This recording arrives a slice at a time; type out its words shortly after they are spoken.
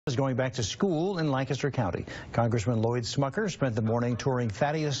Is going back to school in Lancaster County. Congressman Lloyd Smucker spent the morning touring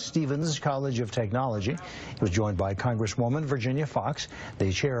Thaddeus Stevens College of Technology. He was joined by Congresswoman Virginia Foxx,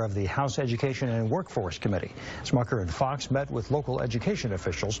 the chair of the House Education and Workforce Committee. Smucker and Foxx met with local education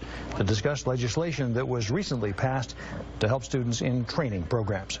officials to discuss legislation that was recently passed to help students in training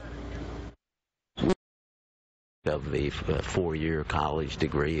programs. Of the four-year college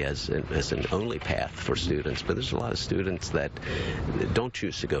degree as an only path for students, but there's a lot of students that don't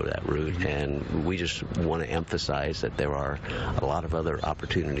choose to go that route, and we just want to emphasize that there are a lot of other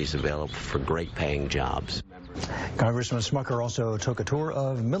opportunities available for great paying jobs. Congressman Smucker also took a tour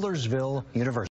of Millersville University.